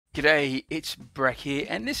G'day, it's Brak here,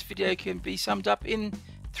 and this video can be summed up in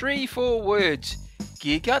 3-4 words.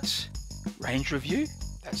 Gearguts, range review,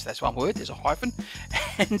 that's one word, there's a hyphen,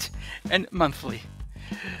 and monthly.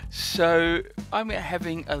 So I'm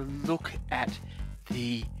having a look at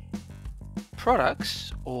the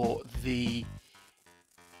products or the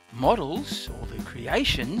models or the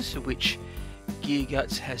creations which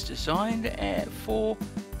Gearguts has designed for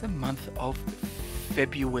the month of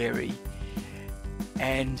February.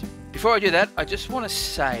 And before I do that, I just want to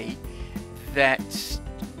say that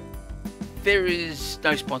there is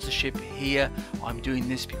no sponsorship here. I'm doing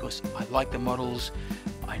this because I like the models,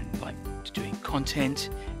 I like doing content,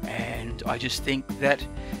 and I just think that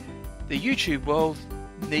the YouTube world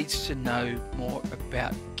needs to know more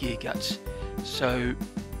about Gearguts. So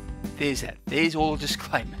there's that. There's all the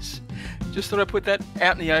disclaimers. Just thought I'd put that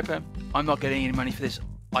out in the open. I'm not getting any money for this.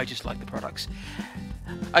 I just like the products.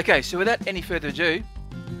 Okay, so without any further ado,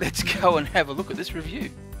 let's go and have a look at this review.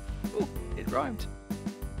 Ooh, it rhymed.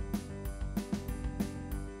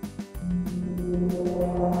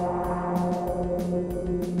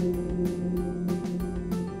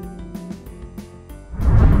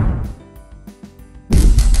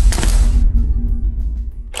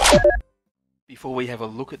 Before we have a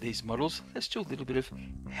look at these models, let's do a little bit of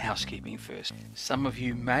housekeeping first. Some of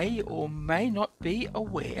you may or may not be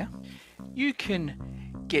aware, you can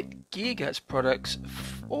get Gearguts products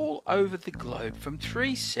all over the globe from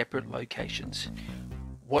 3 separate locations.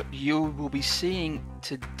 What you will be seeing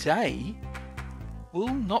today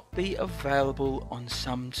will not be available on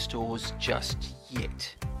some stores just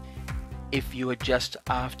yet. If you are just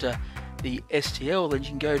after the STL, then you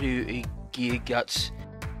can go to Gearguts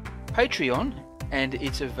Patreon and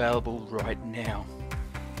it's available right now.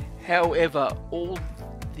 However, both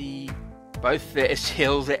the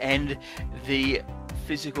STLs and the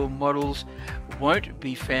physical models won't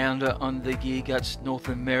be found on the Gearguts North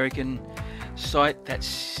American site.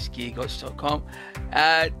 That's gearguts.com.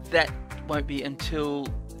 That won't be until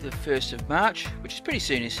the 1st of March, which is pretty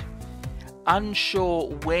soonish. Unsure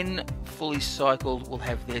when Fully Cycled will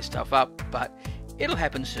have their stuff up, but it'll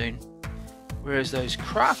happen soon. Whereas those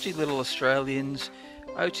crafty little Australians,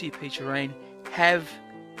 OTP Terrain, have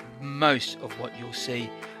most of what you'll see.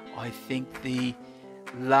 I think the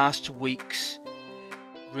last week's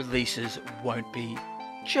releases won't be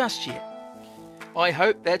just yet. I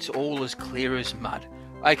hope that's all as clear as mud.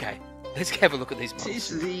 Okay, let's have a look at these models.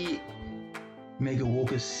 This is the Mega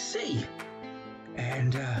Walker C,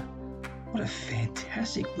 and what a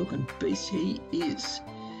fantastic looking beast he is.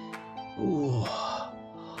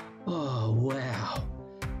 Oh wow,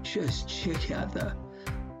 just check out the,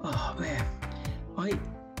 oh man, I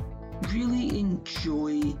really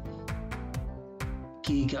enjoy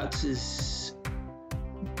Gearguts'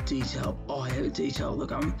 detail. Oh, I have detail,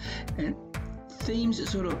 look, and themes that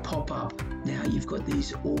sort of pop up. Now you've got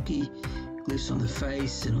these orky glyphs on the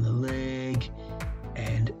face and on the leg,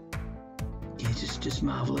 and yeah, just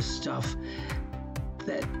marvelous stuff.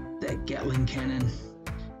 That Gatling cannon,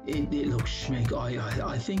 it looks schmick.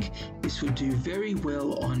 I think this would do very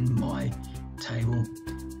well on my table.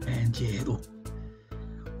 And yeah, look,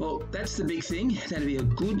 well, that's the big thing. That'd be a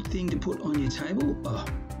good thing to put on your table. Oh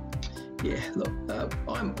yeah, look,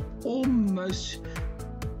 I'm almost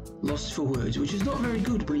lost for words, which is not very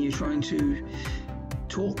good when you're trying to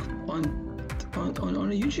talk on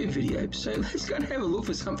a YouTube video. So let's go and have a look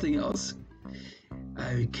for something else.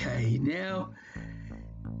 Okay, now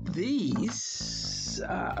these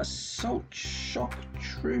are assault shock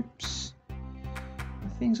troops,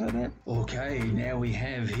 things like that. Okay, now we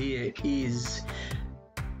have here is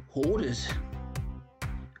hoarders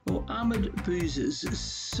or armored boozers.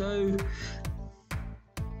 So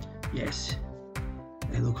yes,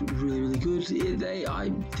 they look really good. I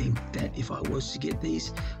think that if I was to get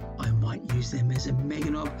these, I might use them as a mega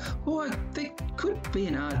knob, or they could be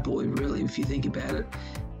an art boy, really, if you think about it.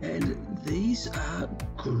 And these are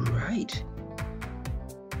great.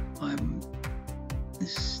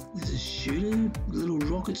 There's a shooter, little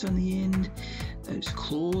rockets on the end. Those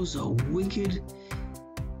claws are wicked.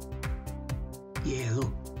 Yeah,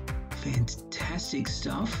 look, fantastic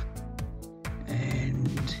stuff.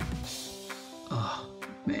 And oh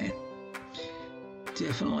man,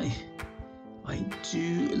 definitely, I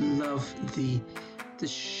do love the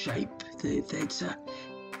shape. It's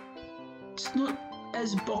not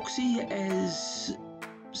as boxy as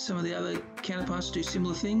some of the other counterparts do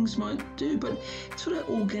similar things might do, but it's sort of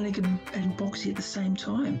organic and boxy at the same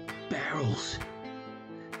time. Barrels.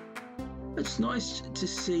 It's nice to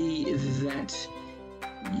see that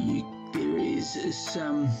there is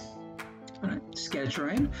some I don't know, scatter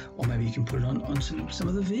terrain, or maybe you can put it on some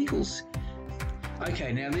of the vehicles.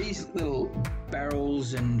 Okay, now these little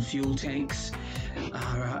barrels and fuel tanks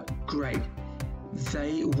are great.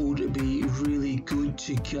 They would be really good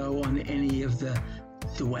to go on any of the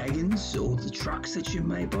wagons or the trucks that you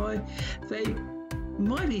may buy. They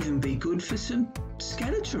might even be good for some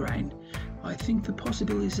scatter terrain. I think the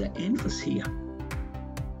possibilities are endless here.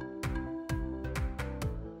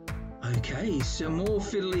 Okay, some more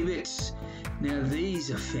fiddly bits. Now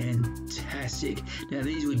these are fantastic. Now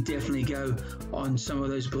these would definitely go on some of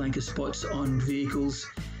those blanker spots on vehicles.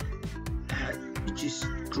 Just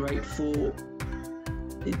great for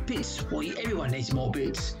bits. Well, everyone needs more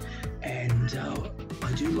bits, and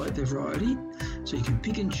I do like the variety. So you can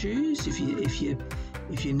pick and choose if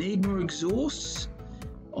you need more exhausts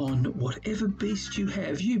on whatever beast you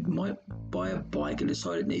have. You might buy a bike and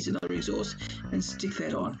decide it needs another exhaust and stick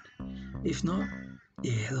that on. If not,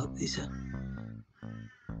 yeah, look, these are.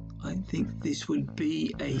 I think this would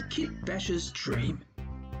be a kit basher's dream.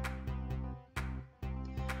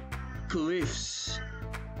 Glyphs.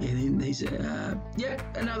 Yeah, these are,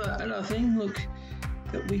 another thing, look,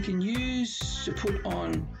 that we can use to put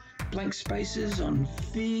on blank spaces on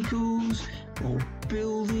vehicles or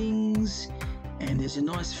buildings, and there's a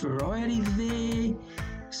nice variety there,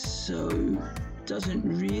 so doesn't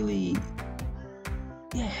really,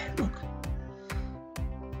 yeah, look.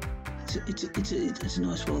 It's a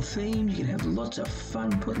nice, well themed. You can have lots of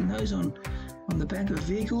fun putting those on the back of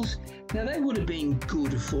vehicles. Now they would have been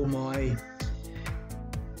good for my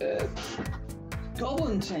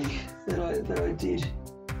goblin tank that I did.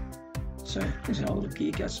 So there's an old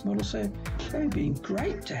Gearguts model. So they would have been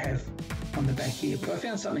great to have on the back here. But I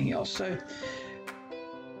found something else. So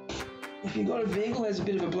if you've got a vehicle that has a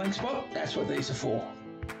bit of a blank spot, that's what these are for.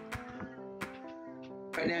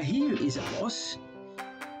 Right now here is a boss.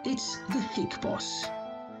 It's the Hick boss.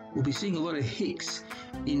 We'll be seeing a lot of Hicks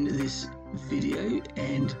in this video,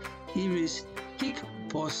 and here is Hick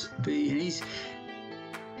Boss B, and he's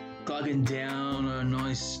glugging down a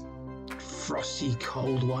nice frosty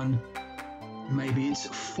cold one. Maybe it's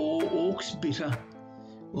 4 Orks bitter,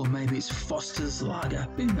 or maybe it's Foster's lager.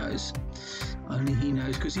 Who knows? Only he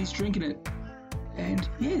knows, because he's drinking it. And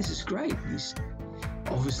yeah, this is great. He's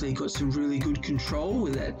obviously got some really good control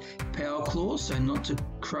with that power claw, so not to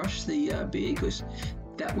crush the beer, because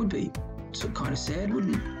that would be kind of sad,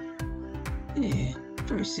 wouldn't it? Yeah,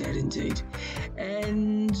 very sad indeed.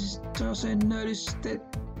 And I also noticed that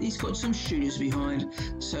he's got some shooters behind,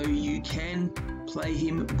 so you can play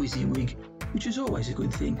him WYSIWYG, which is always a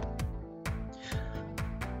good thing.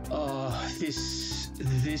 Oh, this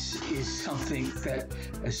is something that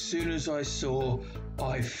as soon as I saw,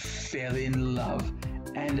 I fell in love.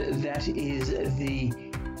 And that is the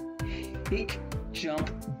Hick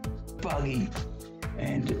Jump Buggy.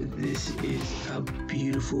 And this is a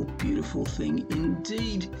beautiful, beautiful thing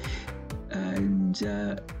indeed. And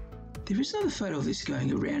there is another photo of this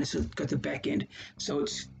going around. It's got the back end, so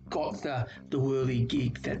it's got the whirly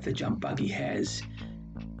gig that the jump buggy has.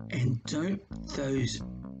 And don't those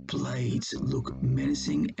blades look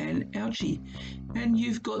menacing and ouchy? And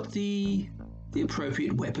you've got the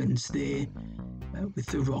appropriate weapons there. With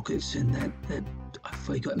the rockets and that I've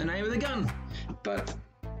forgotten the name of the gun, but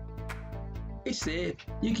it's there.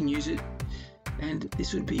 You can use it, and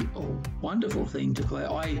this would be a wonderful thing to play.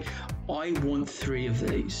 I want 3 of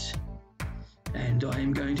these, and I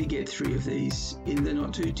am going to get 3 of these in the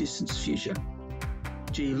not too distant future.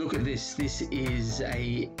 Gee, look at this. This is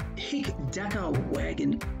a Hick Dakar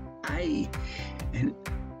Wagon A, and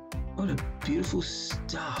what a beautiful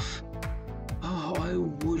stuff. Oh,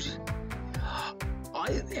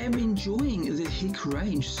 I am enjoying the Hick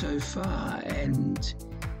range so far, and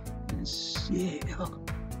yeah, look,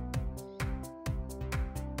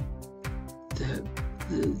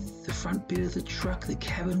 the front bit of the truck, the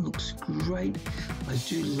cabin looks great. I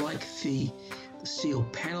do like the steel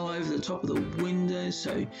panel over the top of the window,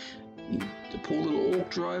 so the poor little orc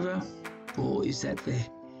driver, or is that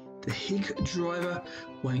the Hick driver,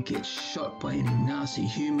 won't get shot by any nasty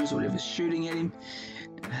humans or whatever's shooting at him.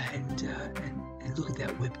 And look at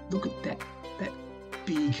that weapon. Look at that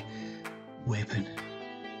big weapon.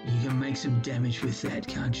 You can make some damage with that,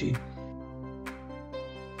 can't you?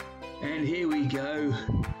 And here we go.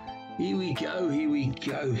 Here we go. Here we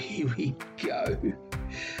go. Here we go.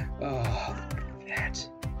 Oh, look at that.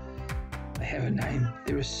 They have a name.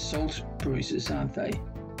 They're assault bruisers, aren't they?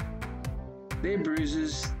 They're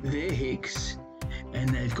bruisers. They're Hicks. And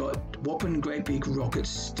they've got whopping great big rockets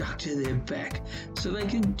stuck to their back, so they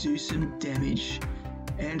can do some damage.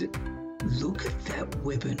 And look at that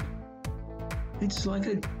weapon. It's like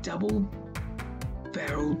a double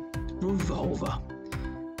barrel revolver.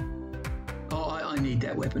 Oh, I need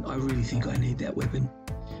that weapon. I really think I need that weapon.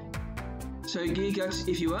 So Gearguts,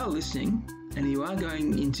 if you are listening and you are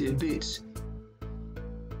going into bits,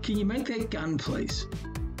 can you make that gun, please?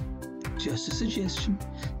 Just a suggestion,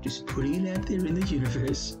 just putting it out there in the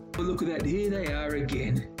universe. But look at that, here they are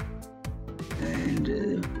again. And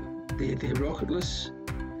they're rocketless,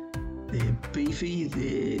 they're beefy,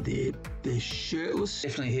 they're shirtless.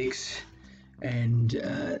 Definitely Hicks. And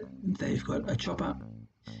they've got a chopper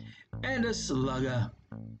and a slugger.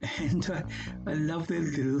 And I love their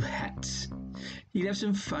little hats. You'd have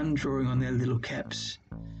some fun drawing on their little caps.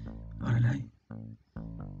 I don't know.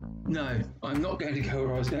 No, I'm not going to go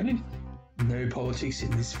where I was going. No politics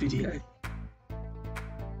in this video.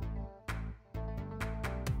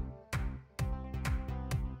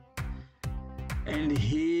 And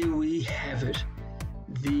here we have it.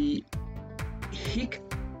 The Hick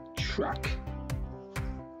Truck.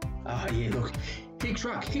 Ah, yeah, look. Hick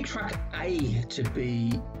Truck A to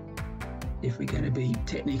be, if we're going to be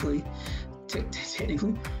technically.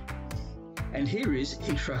 And here is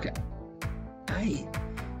Hick Truck A.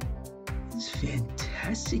 It's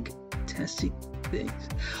fantastic things.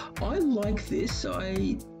 I like this.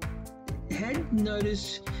 I had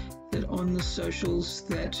noticed that on the socials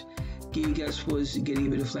that Gearguts was getting a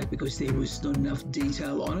bit of flack because there was not enough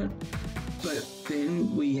detail on it. But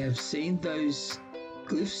then we have seen those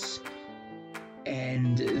glyphs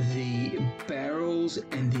and the barrels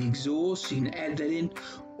and the exhaust. You can add that in.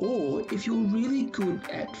 Or if you're really good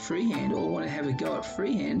at freehand or want to have a go at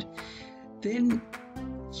freehand, then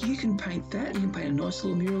you can paint that. You can paint a nice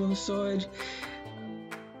little mural on the side.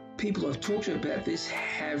 People I've talked to about this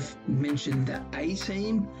have mentioned the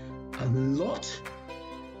A-team a lot.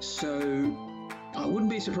 So I wouldn't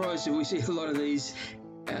be surprised if we see a lot of these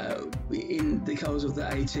in the colours of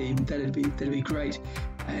the A-team. That'd be great.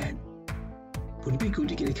 And wouldn't it be good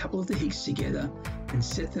to get a couple of the Hicks together and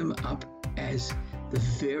set them up as the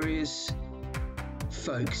various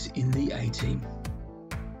folks in the A-team?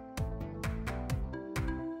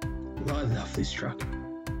 I love this truck.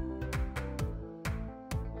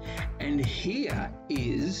 And here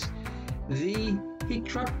is the Hick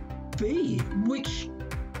Truck B, which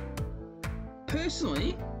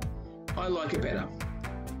personally I like it better.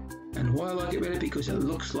 And why I like it better? Because it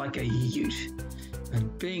looks like a ute.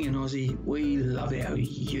 And being an Aussie, we love our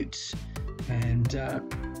utes. And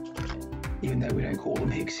even though we don't call them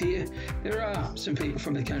Hicks here, there are some people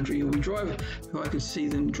from the country who I could see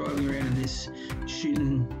them driving around in this,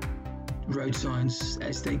 shooting road signs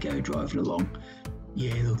as they go driving along.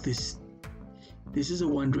 Yeah, look, this is a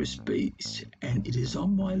wondrous beast, and it is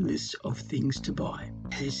on my list of things to buy.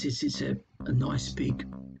 It's a nice big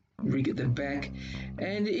rig at the back,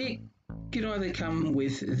 and it can either come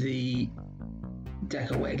with the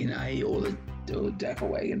Dakka Wagon A or the Dakka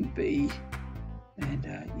Wagon B, and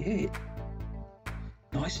yeah,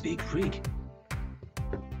 nice big rig.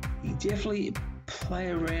 You definitely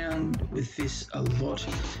play around with this a lot,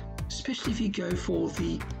 especially if you go for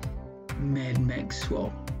the Mad Max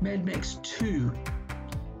 2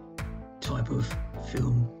 type of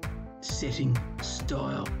film setting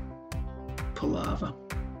style palaver.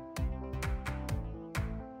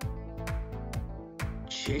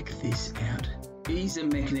 Check this out. He's a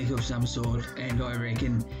mechanic of some sort, and I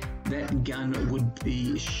reckon that gun would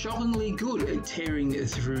be shockingly good at tearing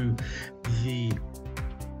through the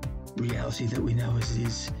reality that we know as it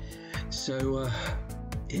is. So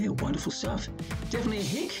yeah, wonderful stuff. Definitely a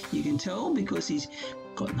Hick, you can tell, because he's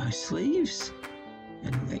got no sleeves.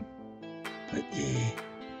 And like, but yeah,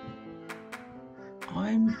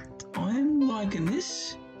 I'm liking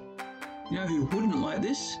this. You know who wouldn't like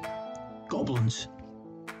this? Goblins.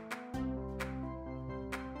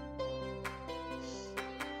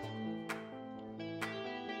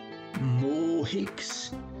 More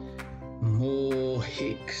Hicks. More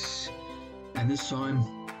Hicks. And this time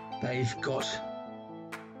they've got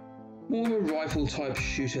more of a rifle type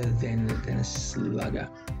shooter than a slugger.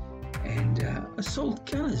 And assault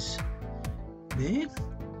gunners there.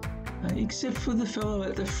 Except for the fellow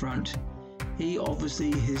at the front. He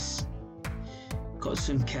obviously has got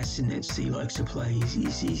some castanets he likes to play.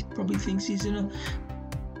 He probably thinks he's in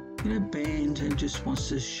a band and just wants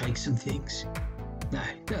to shake some things. No,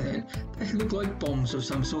 they look like bombs of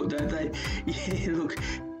some sort, don't they? Yeah, look.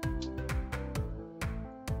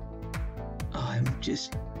 I'm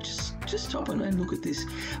just stop and look at this.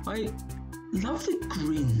 I love the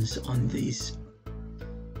grins on these,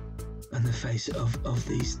 on the face of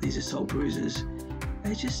these assault bruisers.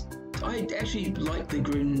 I actually like the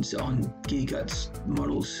grins on Gearguts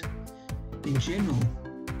models in general,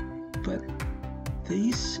 but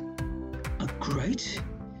these are great,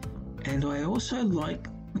 and I also like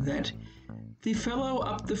that the fellow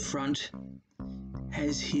up the front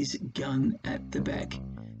has his gun at the back,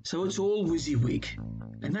 so it's all WYSIWYG,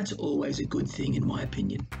 and that's always a good thing in my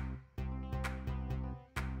opinion.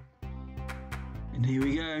 And here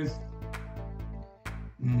we go.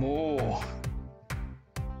 More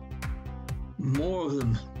of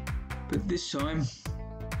them, but this time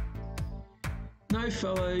no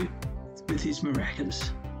fellow with his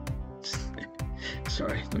maracas.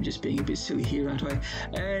 Sorry, I'm just being a bit silly here, aren't I?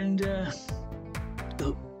 And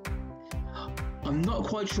look, I'm not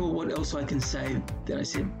quite sure what else I can say that I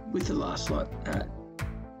said with the last lot.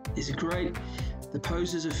 Is great. The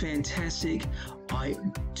poses are fantastic. I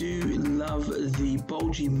do love the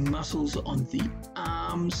bulgy muscles on the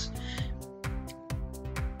arms,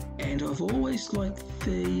 and I've always liked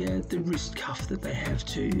the wrist cuff that they have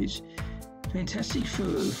too. It's fantastic for,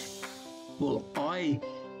 well, I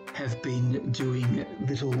have been doing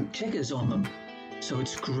little checkers on them, so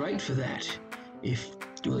it's great for that. If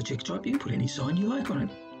you're the checker type, you can put any sign you like on it.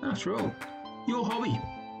 After all, your hobby.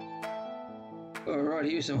 Alright,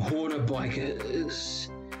 here's some hoarder bikers,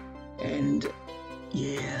 and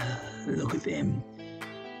yeah, look at them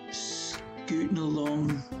scooting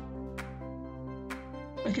along.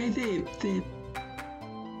 Okay, they're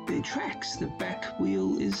tracks. The back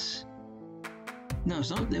wheel is, no, it's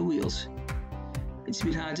not. They're wheels. It's a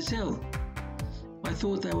bit hard to tell. I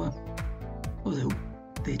thought they were, oh,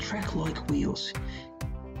 they're track-like wheels.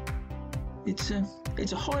 It's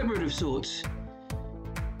a hybrid of sorts.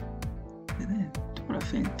 What a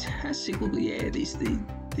fantastic look! Yeah, these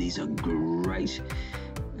are great,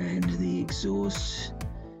 and the exhaust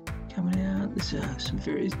coming out. There's some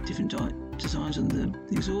very different designs on the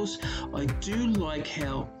exhaust. I do like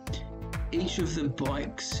how each of the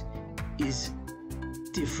bikes is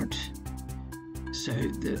different. So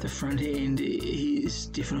the front end is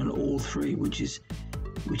different on all three, which is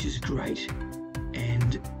great,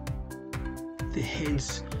 and the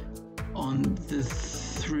heads on the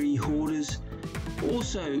three hoarders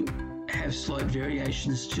also have slight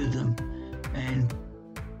variations to them, and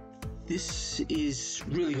this is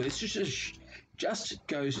really good. It's just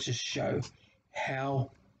goes to show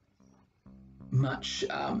how much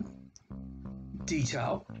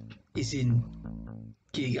detail is in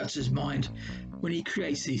Gearguts' mind when he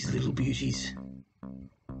creates these little beauties.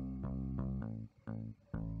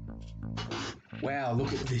 Wow,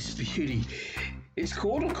 look at this beauty. It's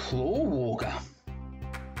called a claw walker.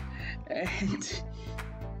 And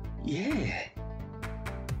yeah.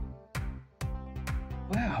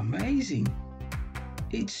 Wow, amazing.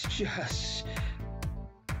 It's just,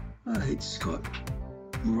 oh, it's got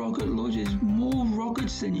rocket launchers, more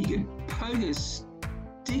rockets than you could poke a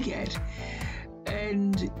stick at.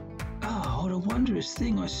 And oh, what a wondrous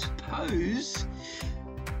thing. I suppose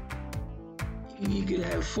you could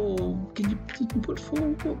have four. You can put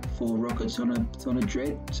four rockets on a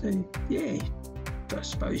dread. So yeah, I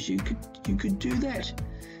suppose you could do that.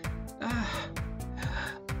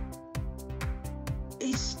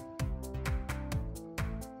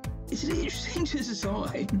 It's an interesting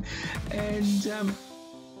design, and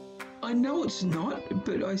I know it's not,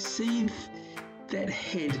 but I see that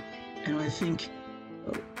head, and I think,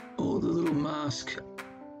 oh, the little mask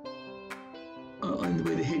and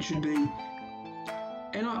where the head should be,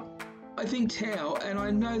 and I think Tau, and I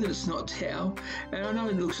know that it's not Tau, and I know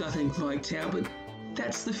it looks nothing like Tau, but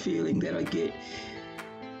that's the feeling that I get.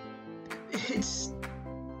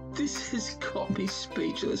 This has got me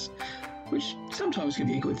speechless, which sometimes can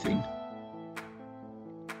be a good thing.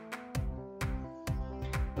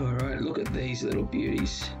 All right, look at these little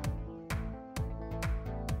beauties.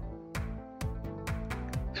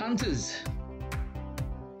 Hunters.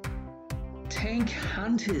 Tank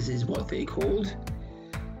hunters is what they're called.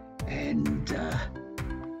 And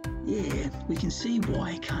yeah, we can see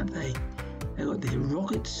why, can't they? They got their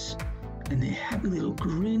rockets and their happy little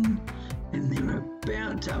grin, and they're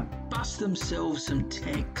about to bust themselves some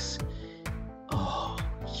tanks. Oh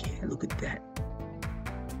yeah, look at that.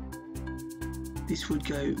 This would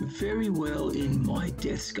go very well in my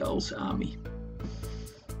deathskulls army.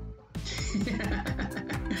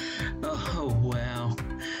 Oh wow.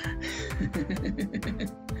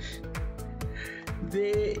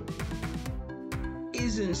 There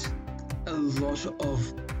isn't a lot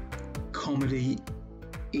of comedy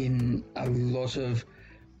in a lot of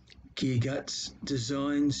Gearguts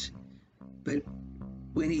designs, but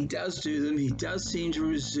when he does do them, he does seem to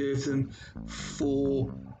reserve them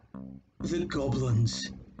for the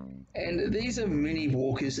goblins. And these are mini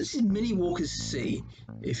walkers. This is mini walkers C,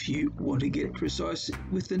 if you want to get precise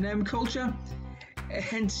with the name culture.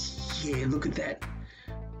 And yeah, look at that.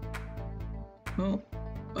 Well,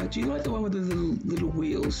 I do like the one with the little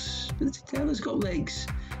wheels, but the other's got legs.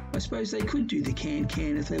 I suppose they could do the can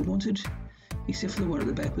if they wanted, except for the one at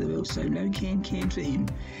the back with the wheels, so no can for him.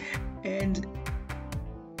 And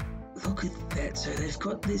look at that, so they've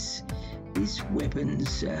got these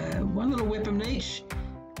weapons, one little weapon each,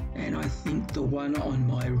 and I think the one on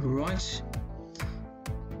my right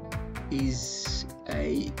is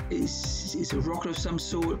a rocket of some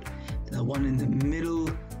sort. The one in the middle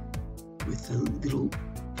with the little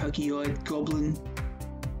pokey-eyed goblin,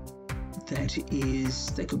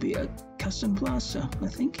 that could be a custom blaster, I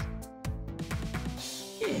think.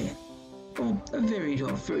 Yeah, well, a variant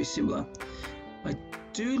of, very similar. I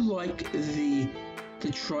do like the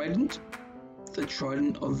trident of the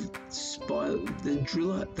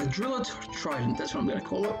driller trident. That's what I'm going to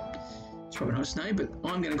call it. It's probably not its name, but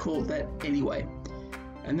I'm going to call it that anyway.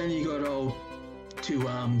 And then you got old two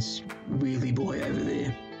arms wheelie boy over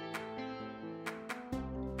there.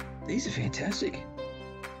 These are fantastic.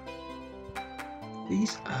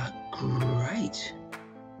 These are great.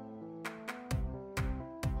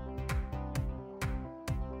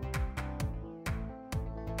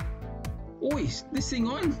 Oh, is this thing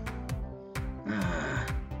on?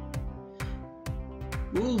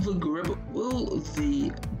 Will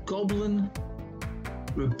the Goblin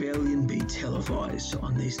Rebellion be televised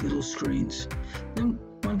on these little screens? Then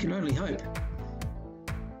one can only hope.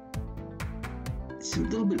 Some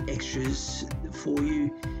little bit extras for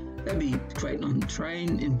you. That'd be great on the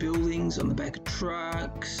train, in buildings, on the back of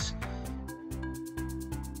trucks.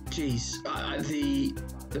 Geez, the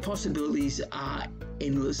possibilities are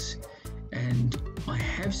endless, and I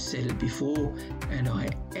have said it before, and I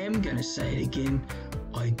am going to say it again.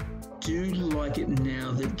 I do like it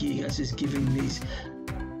now that Gearguts is giving these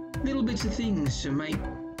little bits of things to make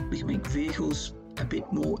vehicles a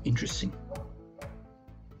bit more interesting.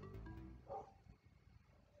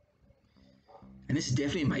 And this would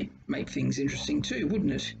definitely make things interesting too,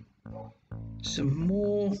 wouldn't it? Some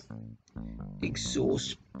more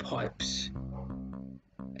exhaust pipes,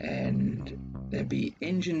 and there'd be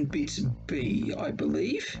engine bits B, I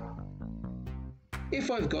believe.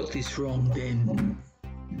 If I've got this wrong, then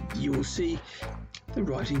you will see the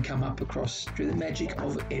writing come up across through the magic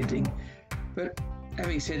of editing. But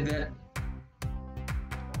having said that,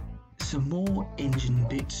 some more engine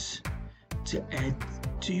bits to add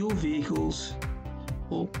to your vehicles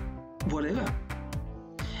or whatever.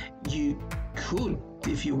 You could,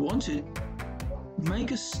 if you wanted,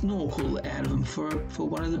 make a snorkel out of them for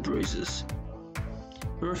one of the bruisers,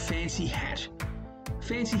 or a fancy hat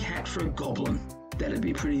for a goblin. That'd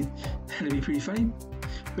be pretty funny.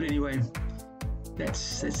 But anyway,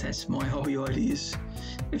 that's my hobby ideas.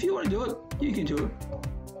 If you want to do it, you can do it.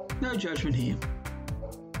 No judgment here.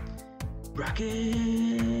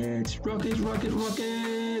 Rockets!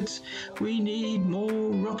 We need more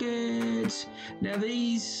rockets! Now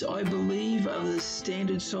these, I believe, are the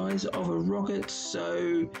standard size of a rocket,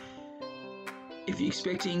 so if you're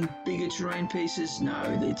expecting bigger terrain pieces, no,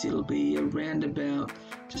 it'll be around about,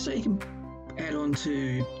 just so you can add on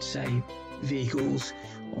to, say, vehicles,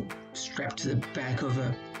 or strapped to the back of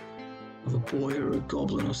a boy or a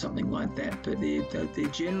goblin or something like that, but they're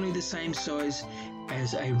generally the same size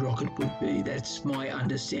as a rocket would be. That's my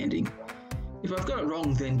understanding. If I've got it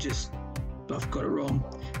wrong, then just I've got it wrong.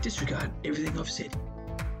 Disregard everything I've said.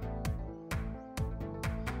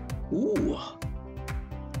 Ooh.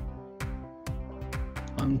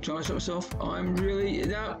 I'm trying to stop myself. I'm really,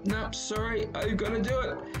 no, sorry, I've got to do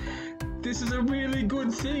it. This is a really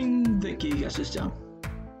good thing that Gearguts has done.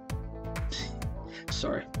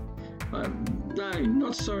 Sorry. No,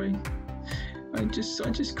 not sorry. I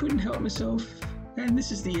just couldn't help myself. And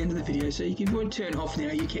this is the end of the video, so if you want to turn off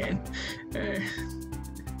now, you can.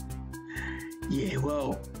 Yeah,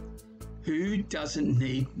 well, who doesn't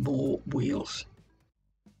need more wheels?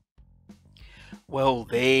 Well,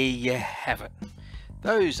 there you have it.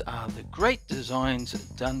 Those are the great designs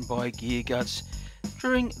done by Gearguts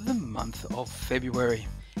during the month of February.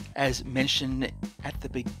 As mentioned at the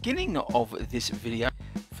beginning of this video,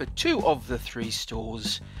 for 2 of the 3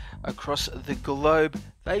 stores across the globe,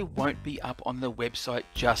 they won't be up on the website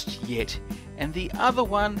just yet, and the other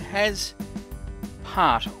one has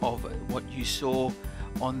part of what you saw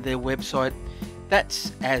on their website.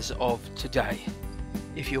 That's as of today.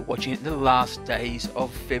 If you're watching it the last days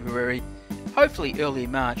of February, hopefully early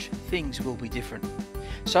March, things will be different.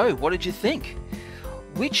 So what did you think?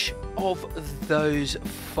 Which of those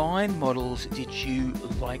fine models did you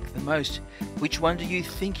like the most? Which one do you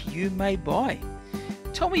think you may buy?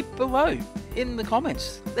 Tell me below. in the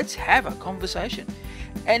comments. Let's have a conversation.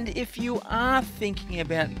 And if you are thinking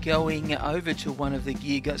about going over to one of the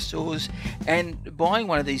Gearguts stores and buying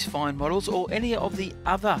one of these fine models or any of the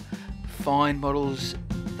other fine models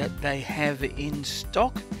that they have in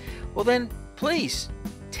stock, well then please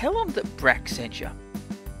tell them that Brak sent you.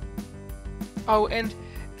 Oh, and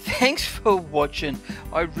thanks for watching.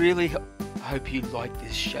 I really hope you liked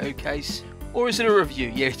this showcase. Or is it a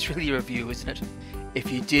review? Yeah, it's really a review, isn't it?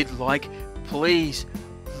 If you did like, please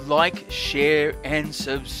like, share and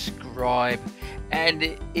subscribe.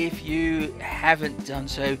 And if you haven't done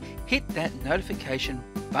so, hit that notification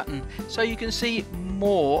button so you can see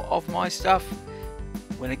more of my stuff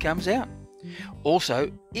when it comes out.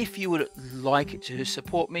 Also, if you would like to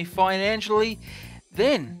support me financially,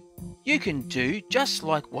 then you can do just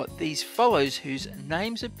like what these fellows whose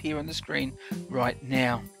names appear on the screen right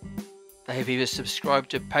now. They have either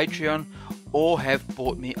subscribed to Patreon or have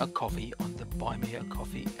bought me a coffee on the Buy Me a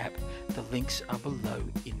Coffee app. The links are below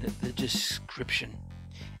in the description.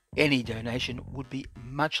 Any donation would be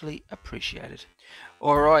muchly appreciated.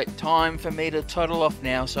 Alright, time for me to toddle off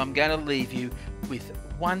now, so I'm going to leave you with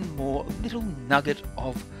one more little nugget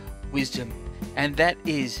of wisdom. And that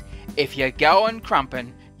is, if you're going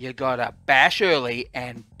crumpin', you gotta bash early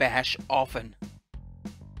and bash often.